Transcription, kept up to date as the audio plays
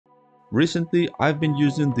Recently, I've been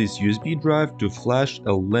using this USB drive to flash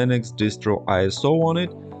a Linux distro ISO on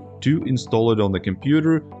it to install it on the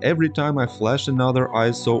computer. Every time I flash another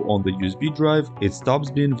ISO on the USB drive, it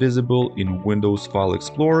stops being visible in Windows File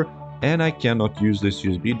Explorer and I cannot use this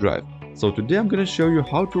USB drive. So today I'm going to show you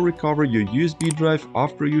how to recover your USB drive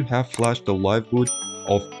after you have flashed a live boot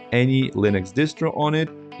of any Linux distro on it.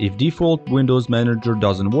 If default Windows Manager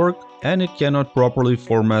doesn't work and it cannot properly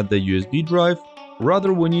format the USB drive,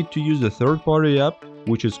 rather we need to use a third-party app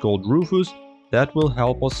which is called Rufus that will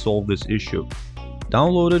help us solve this issue.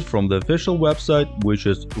 Download it from the official website, which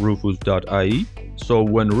is rufus.ie. So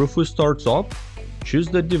when Rufus starts up, choose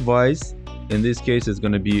the device. In this case it's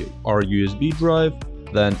going to be our USB drive.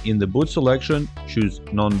 Then in the boot selection, choose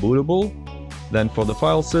non-bootable. Then for the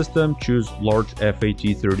file system, choose large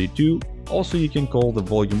FAT32. Also you can call the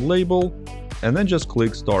volume label and then just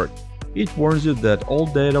click start. It warns you that all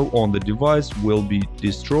data on the device will be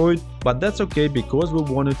destroyed, but that's okay because we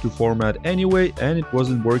wanted to format anyway and it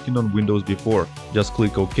wasn't working on Windows before. Just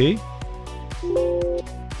click OK.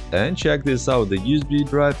 And check this out, the USB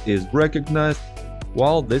drive is recognized.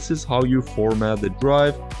 Well, this is how you format the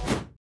drive